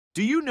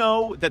Do you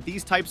know that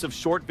these types of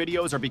short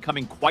videos are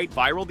becoming quite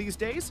viral these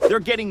days? They're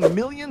getting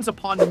millions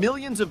upon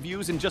millions of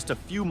views in just a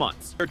few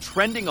months. They're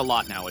trending a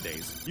lot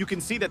nowadays. You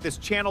can see that this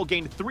channel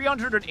gained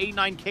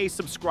 389K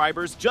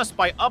subscribers just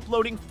by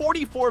uploading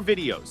 44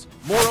 videos.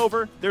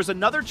 Moreover, there's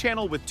another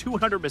channel with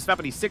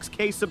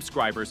 276K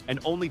subscribers and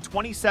only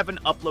 27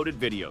 uploaded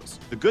videos.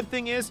 The good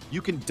thing is,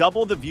 you can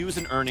double the views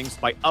and earnings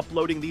by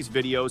uploading these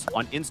videos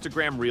on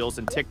Instagram Reels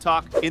and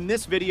TikTok. In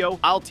this video,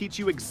 I'll teach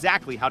you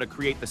exactly how to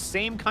create the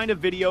same kind of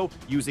video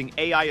using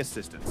AI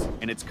assistance,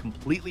 and it's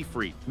completely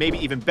free, maybe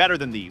even better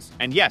than these.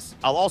 And yes,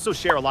 I'll also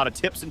share a lot of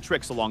tips and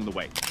tricks along the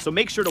way, so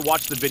make sure to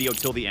watch the video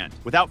till the end.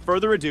 Without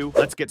further ado,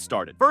 let's get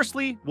started.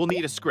 Firstly, we'll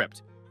need a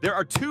script. There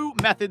are two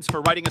methods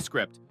for writing a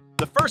script.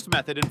 The first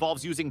method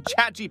involves using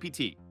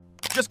ChatGPT.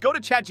 Just go to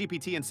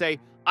ChatGPT and say,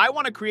 I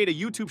want to create a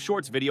YouTube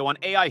Shorts video on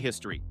AI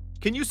history.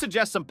 Can you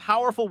suggest some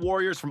powerful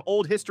warriors from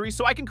old history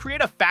so I can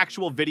create a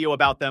factual video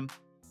about them?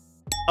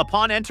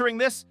 Upon entering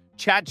this,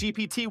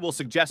 ChatGPT will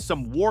suggest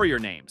some warrior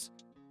names.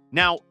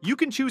 Now, you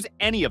can choose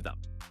any of them.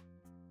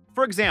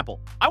 For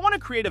example, I want to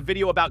create a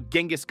video about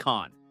Genghis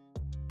Khan.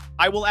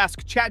 I will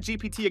ask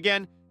ChatGPT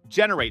again,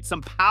 generate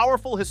some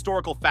powerful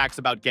historical facts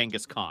about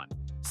Genghis Khan.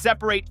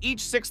 Separate each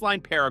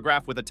 6-line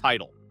paragraph with a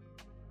title.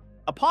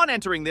 Upon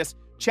entering this,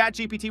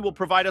 ChatGPT will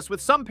provide us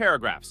with some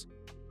paragraphs.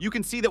 You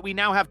can see that we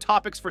now have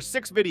topics for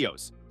 6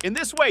 videos. In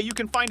this way, you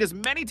can find as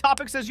many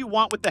topics as you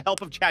want with the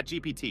help of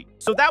ChatGPT.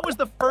 So that was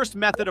the first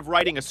method of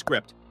writing a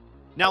script.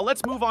 Now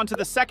let's move on to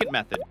the second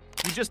method.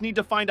 You just need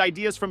to find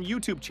ideas from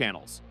YouTube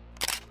channels.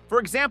 For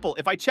example,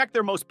 if I check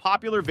their most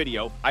popular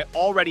video, I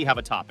already have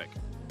a topic.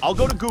 I'll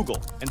go to Google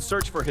and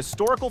search for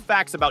historical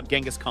facts about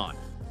Genghis Khan.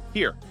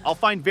 Here, I'll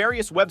find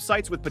various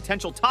websites with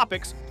potential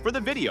topics for the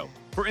video.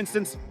 For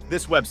instance,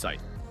 this website.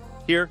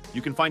 Here,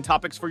 you can find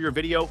topics for your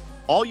video.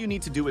 All you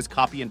need to do is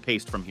copy and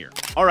paste from here.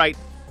 All right.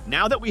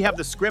 Now that we have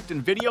the script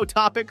and video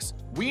topics,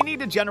 we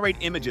need to generate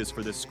images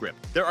for this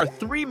script. There are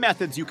 3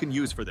 methods you can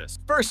use for this.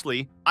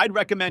 Firstly, I'd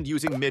recommend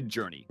using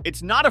Midjourney.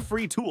 It's not a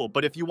free tool,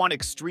 but if you want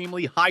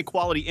extremely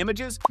high-quality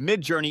images,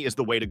 Midjourney is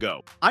the way to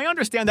go. I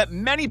understand that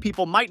many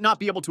people might not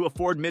be able to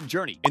afford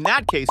Midjourney. In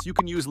that case, you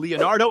can use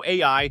Leonardo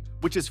AI,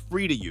 which is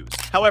free to use.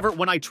 However,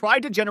 when I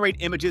tried to generate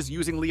images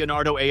using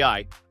Leonardo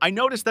AI, I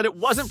noticed that it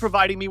wasn't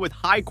providing me with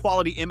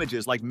high-quality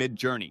images like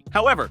Midjourney.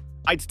 However,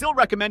 I'd still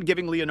recommend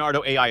giving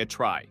Leonardo AI a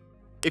try.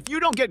 If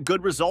you don't get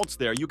good results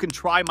there, you can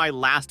try my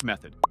last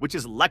method, which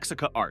is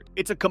Lexica Art.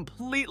 It's a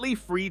completely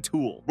free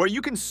tool where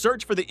you can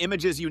search for the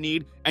images you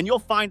need and you'll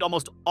find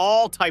almost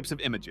all types of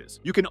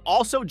images. You can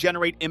also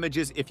generate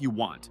images if you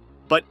want.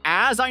 But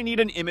as I need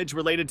an image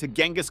related to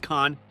Genghis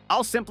Khan,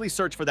 I'll simply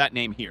search for that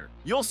name here.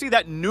 You'll see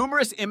that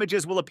numerous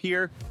images will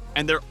appear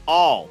and they're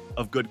all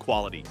of good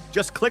quality.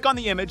 Just click on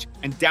the image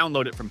and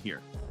download it from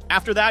here.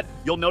 After that,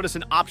 you'll notice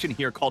an option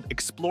here called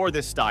Explore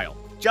this style.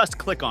 Just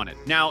click on it.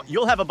 Now,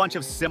 you'll have a bunch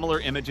of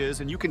similar images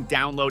and you can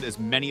download as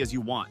many as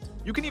you want.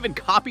 You can even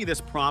copy this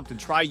prompt and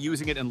try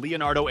using it in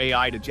Leonardo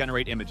AI to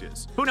generate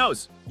images. Who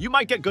knows? You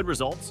might get good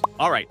results.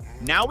 All right,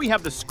 now we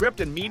have the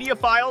script and media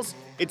files.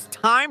 It's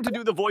time to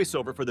do the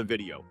voiceover for the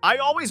video. I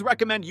always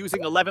recommend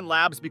using 11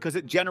 Labs because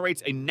it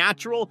generates a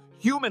natural,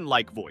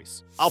 human-like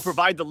voice. I'll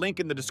provide the link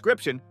in the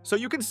description so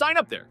you can sign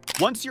up there.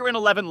 Once you're in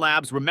 11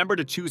 Labs, remember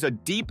to choose a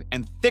deep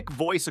and thick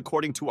voice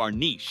according to our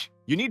niche.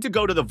 You need to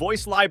go to the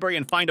voice library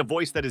and find a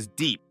voice that is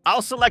deep.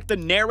 I'll select the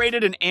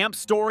narrated and amp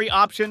story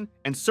option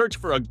and search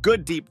for a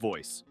good deep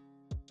voice.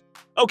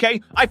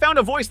 Okay, I found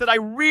a voice that I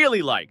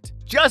really liked.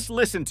 Just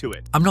listen to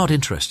it. I'm not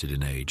interested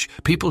in age.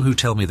 People who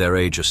tell me their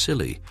age are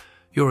silly.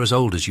 You're as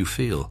old as you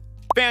feel.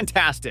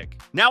 Fantastic.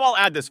 Now I'll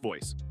add this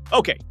voice.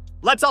 Okay,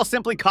 let's all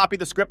simply copy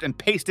the script and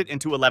paste it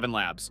into 11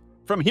 Labs.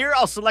 From here,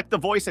 I'll select the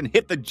voice and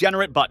hit the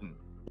Generate button.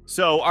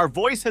 So our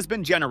voice has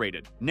been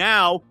generated.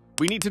 Now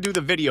we need to do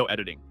the video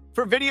editing.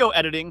 For video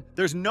editing,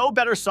 there's no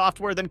better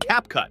software than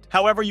CapCut.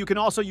 However, you can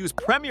also use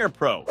Premiere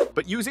Pro,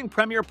 but using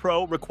Premiere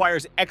Pro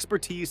requires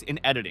expertise in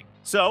editing.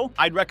 So,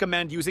 I'd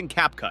recommend using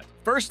CapCut.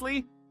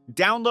 Firstly,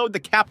 download the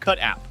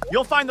CapCut app.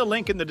 You'll find the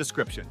link in the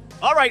description.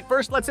 All right,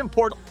 first let's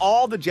import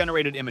all the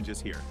generated images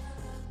here.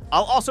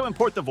 I'll also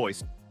import the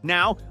voice.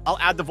 Now, I'll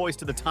add the voice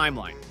to the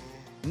timeline.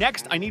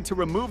 Next, I need to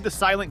remove the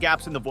silent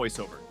gaps in the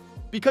voiceover.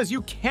 Because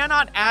you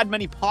cannot add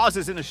many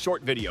pauses in a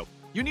short video,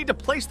 you need to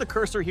place the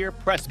cursor here,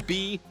 press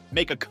B,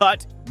 make a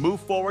cut, move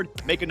forward,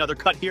 make another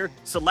cut here,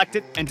 select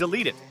it, and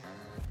delete it.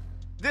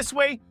 This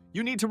way,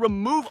 you need to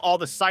remove all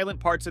the silent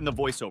parts in the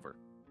voiceover.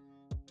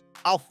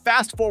 I'll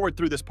fast forward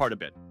through this part a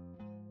bit.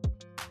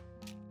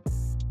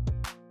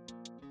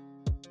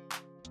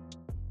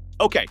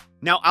 Okay,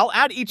 now I'll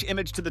add each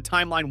image to the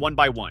timeline one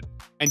by one.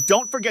 And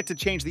don't forget to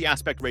change the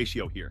aspect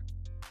ratio here.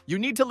 You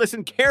need to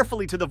listen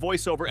carefully to the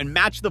voiceover and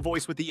match the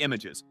voice with the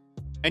images.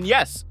 And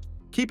yes,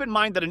 keep in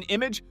mind that an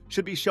image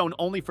should be shown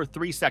only for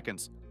 3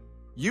 seconds.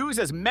 Use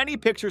as many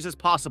pictures as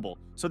possible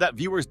so that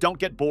viewers don't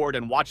get bored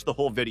and watch the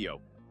whole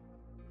video.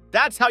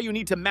 That's how you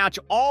need to match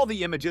all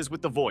the images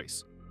with the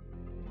voice.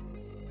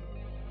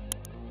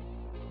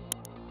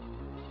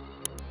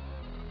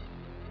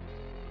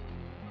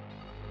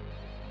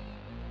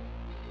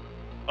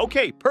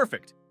 Okay,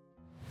 perfect.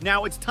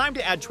 Now it's time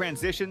to add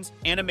transitions,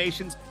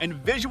 animations, and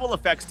visual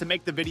effects to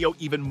make the video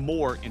even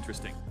more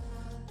interesting.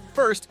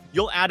 First,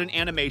 you'll add an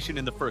animation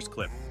in the first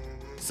clip.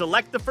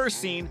 Select the first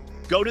scene,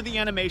 go to the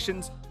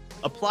animations,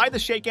 apply the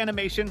shake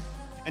animation,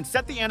 and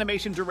set the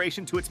animation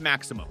duration to its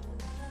maximum.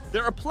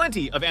 There are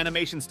plenty of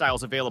animation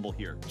styles available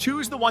here.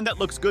 Choose the one that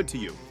looks good to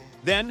you.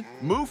 Then,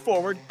 move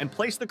forward and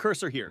place the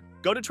cursor here.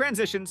 Go to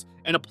Transitions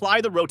and apply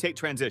the rotate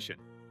transition.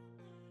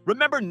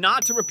 Remember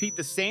not to repeat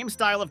the same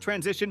style of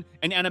transition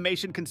and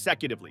animation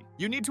consecutively.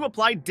 You need to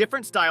apply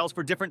different styles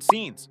for different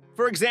scenes.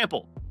 For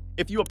example,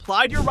 if you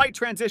applied your right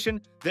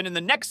transition, then in the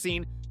next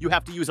scene, you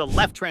have to use a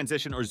left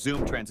transition or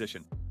zoom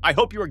transition. I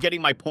hope you are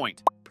getting my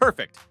point.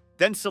 Perfect.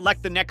 Then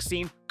select the next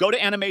scene, go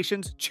to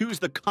Animations, choose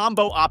the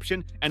Combo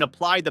option, and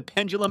apply the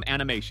pendulum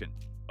animation.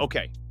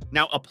 Okay,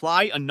 now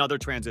apply another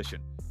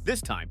transition. This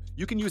time,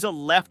 you can use a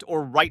left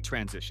or right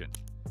transition.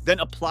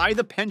 Then apply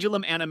the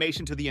pendulum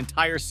animation to the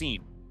entire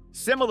scene.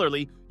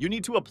 Similarly, you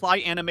need to apply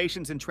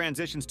animations and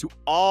transitions to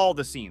all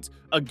the scenes.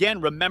 Again,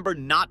 remember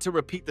not to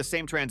repeat the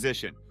same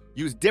transition.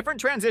 Use different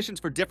transitions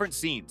for different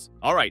scenes.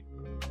 All right.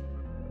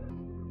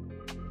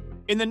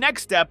 In the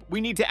next step,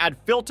 we need to add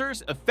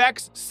filters,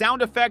 effects,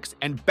 sound effects,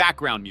 and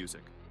background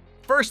music.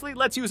 Firstly,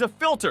 let's use a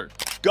filter.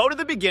 Go to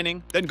the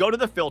beginning, then go to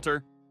the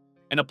filter,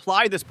 and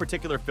apply this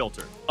particular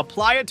filter.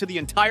 Apply it to the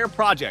entire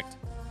project.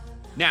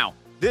 Now,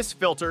 this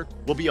filter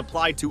will be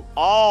applied to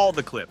all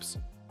the clips.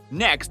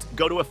 Next,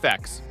 go to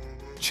Effects.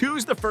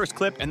 Choose the first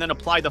clip and then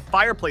apply the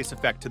fireplace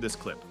effect to this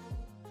clip.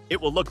 It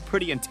will look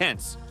pretty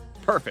intense.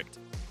 Perfect.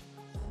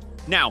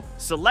 Now,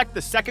 select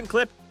the second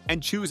clip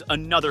and choose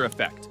another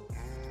effect.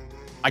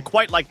 I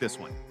quite like this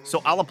one,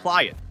 so I'll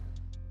apply it.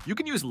 You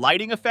can use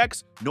lighting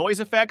effects, noise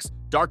effects,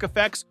 dark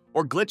effects,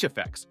 or glitch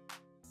effects.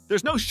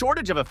 There's no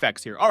shortage of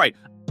effects here. All right.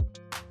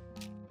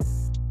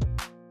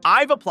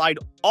 I've applied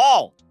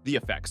all the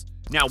effects.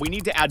 Now we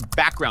need to add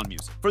background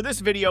music. For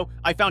this video,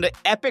 I found an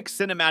epic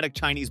cinematic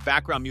Chinese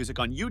background music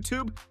on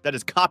YouTube that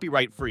is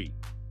copyright free.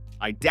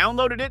 I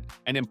downloaded it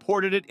and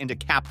imported it into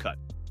CapCut.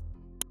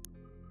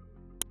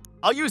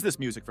 I'll use this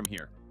music from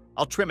here.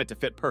 I'll trim it to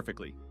fit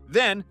perfectly.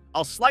 Then,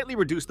 I'll slightly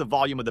reduce the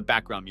volume of the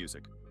background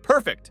music.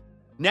 Perfect!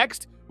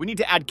 Next, we need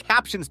to add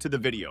captions to the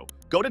video.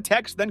 Go to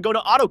Text, then go to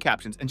Auto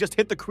Captions and just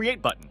hit the Create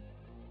button.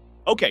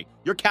 Okay,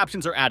 your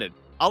captions are added.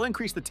 I'll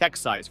increase the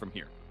text size from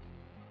here.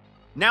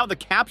 Now the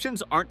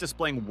captions aren't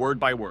displaying word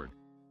by word.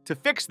 To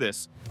fix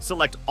this,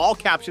 select All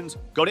Captions,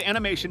 go to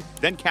Animation,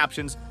 then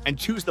Captions, and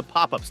choose the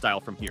pop-up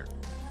style from here.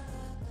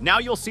 Now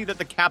you'll see that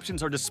the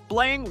captions are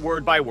displaying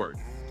word by word.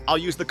 I'll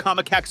use the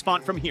CapCut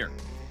font from here.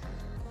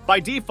 By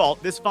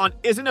default, this font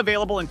isn't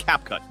available in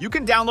CapCut. You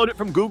can download it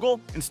from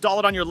Google, install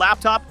it on your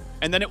laptop,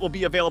 and then it will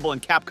be available in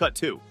CapCut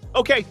too.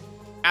 Okay,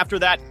 after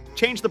that,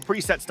 change the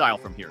preset style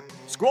from here.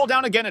 Scroll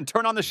down again and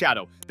turn on the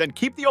shadow, then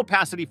keep the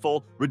opacity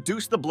full,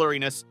 reduce the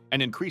blurriness,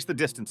 and increase the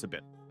distance a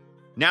bit.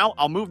 Now,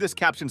 I'll move this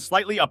caption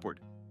slightly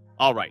upward.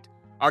 All right,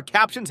 our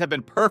captions have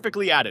been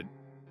perfectly added.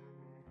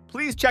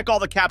 Please check all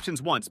the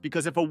captions once,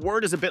 because if a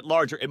word is a bit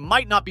larger, it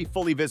might not be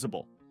fully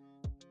visible.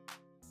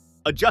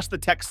 Adjust the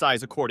text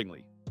size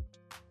accordingly.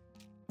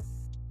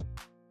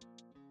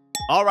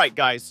 All right,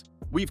 guys,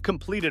 we've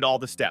completed all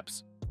the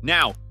steps.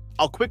 Now,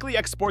 I'll quickly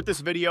export this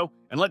video,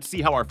 and let's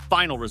see how our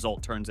final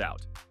result turns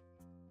out.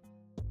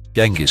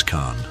 Genghis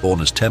Khan,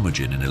 born as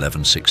Temujin in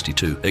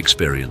 1162,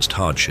 experienced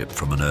hardship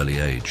from an early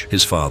age.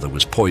 His father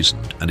was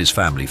poisoned and his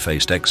family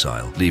faced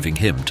exile, leaving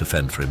him to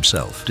fend for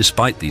himself.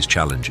 Despite these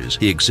challenges,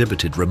 he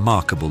exhibited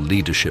remarkable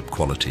leadership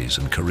qualities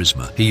and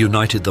charisma. He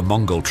united the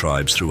Mongol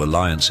tribes through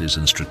alliances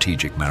and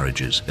strategic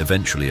marriages,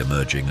 eventually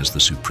emerging as the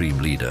supreme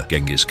leader,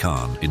 Genghis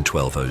Khan, in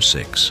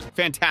 1206.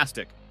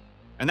 Fantastic.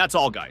 And that's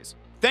all, guys.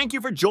 Thank you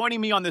for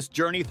joining me on this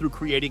journey through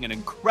creating an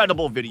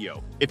incredible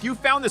video. If you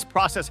found this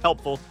process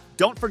helpful,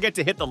 don't forget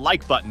to hit the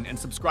like button and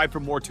subscribe for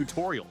more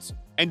tutorials.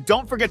 And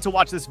don't forget to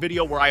watch this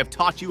video where I have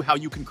taught you how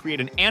you can create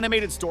an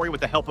animated story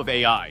with the help of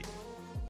AI.